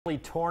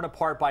Torn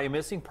apart by a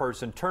missing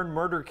person turned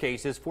murder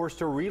case is forced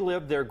to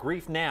relive their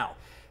grief now.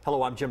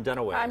 Hello, I'm Jim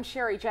Dunaway. I'm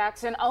Sherry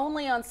Jackson.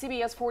 Only on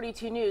CBS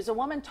 42 News, a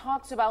woman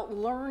talks about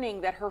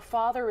learning that her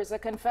father is a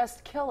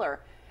confessed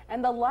killer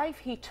and the life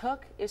he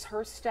took is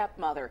her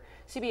stepmother.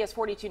 CBS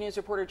 42 News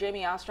reporter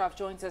Jamie Ostroff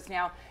joins us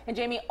now. And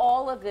Jamie,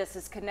 all of this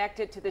is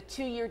connected to the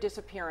 2-year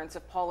disappearance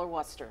of Paula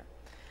Worcester.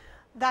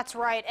 That's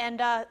right,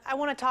 and I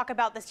want to talk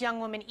about this young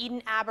woman,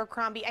 Eden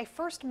Abercrombie. I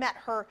first met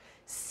her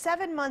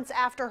 7 months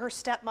after her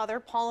stepmother,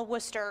 Paula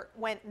Worcester,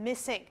 went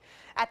missing.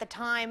 At the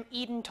time,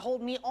 Eden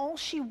told me all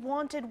she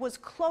wanted was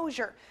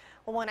closure.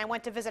 Well, when I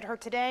went to visit her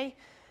today,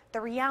 the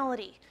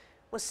reality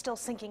was still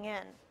sinking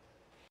in.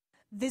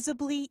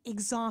 Visibly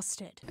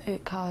exhausted.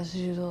 It causes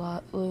you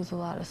to lose a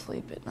lot of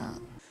sleep at night.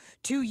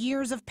 2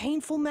 years of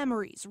painful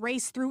memories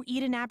race through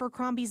Eden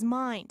Abercrombie's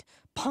mind,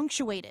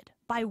 punctuated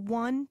by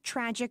one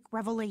tragic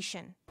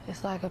revelation.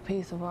 It's like a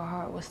piece of our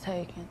heart was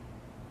taken.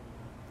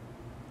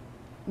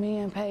 Me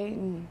and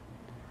Peyton,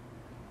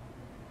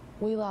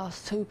 we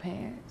lost 2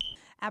 parents.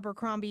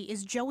 Abercrombie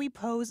is Joey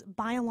Poe's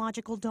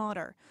biological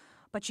daughter,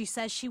 but she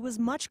says she was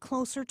much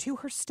closer to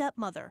her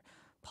stepmother,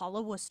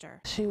 Paula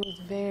Worcester. She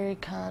was very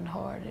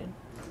kind-hearted,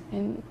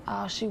 and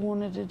all she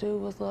wanted to do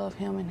was love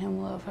him and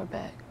him love her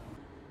back.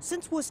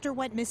 Since Worcester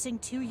went missing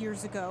 2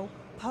 years ago,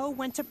 Poe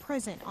went to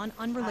prison on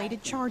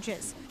unrelated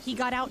charges. He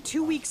got out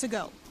 2 weeks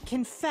ago,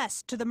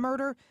 confessed to the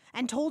murder,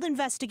 and told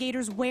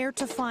investigators where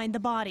to find the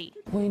body.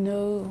 We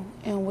knew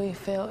and we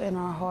felt in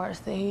our hearts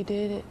that he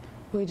did it.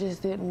 We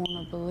just didn't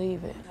want to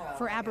believe it.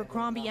 For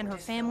Abercrombie and her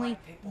family,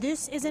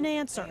 this is an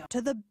answer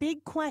to the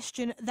big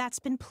question that's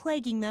been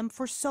plaguing them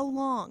for so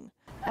long.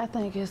 I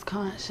think his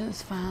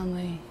conscience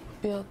finally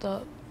built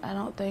up. I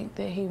don't think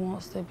that he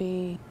wants to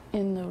be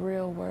in the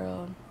real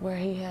world where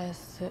he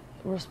has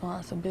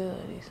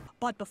responsibilities.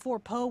 But before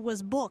Poe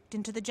was booked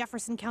into the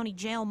Jefferson County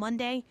Jail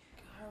Monday,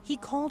 he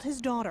called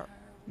his daughter.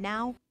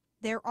 Now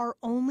there are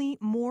only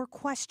more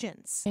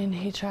questions. And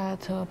he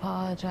tried to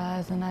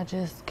apologize, and I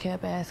just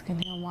kept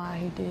asking him why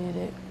he did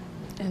it.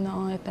 And the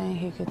only thing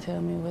he could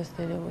tell me was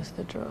that it was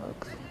the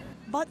drugs.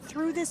 But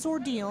through this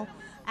ordeal,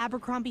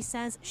 Abercrombie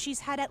says she's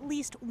had at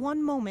least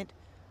one moment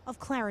of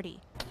clarity.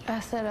 I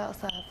sat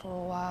outside for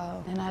a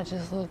while, and I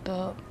just looked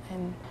up,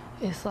 and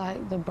it's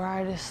like the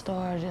brightest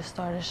star just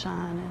started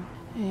shining.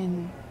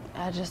 And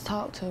I just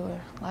talked to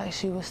her like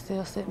she was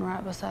still sitting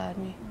right beside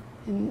me.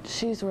 And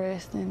she's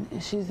resting,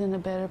 and she's in a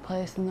better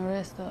place than the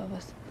rest of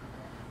us.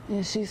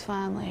 And she's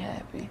finally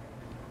happy.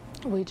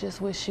 We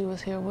just wish she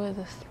was here with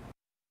us.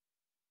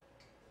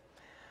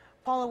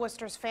 Paula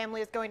Worcester's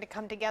family is going to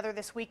come together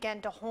this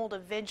weekend to hold a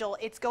vigil.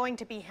 It's going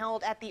to be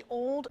held at the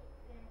old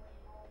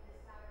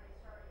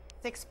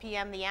 6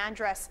 p.m. The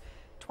address,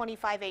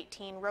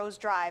 2518 Rose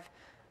Drive.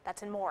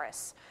 That's in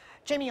Morris.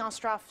 Jamie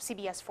Ostroff,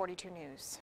 CBS 42 News.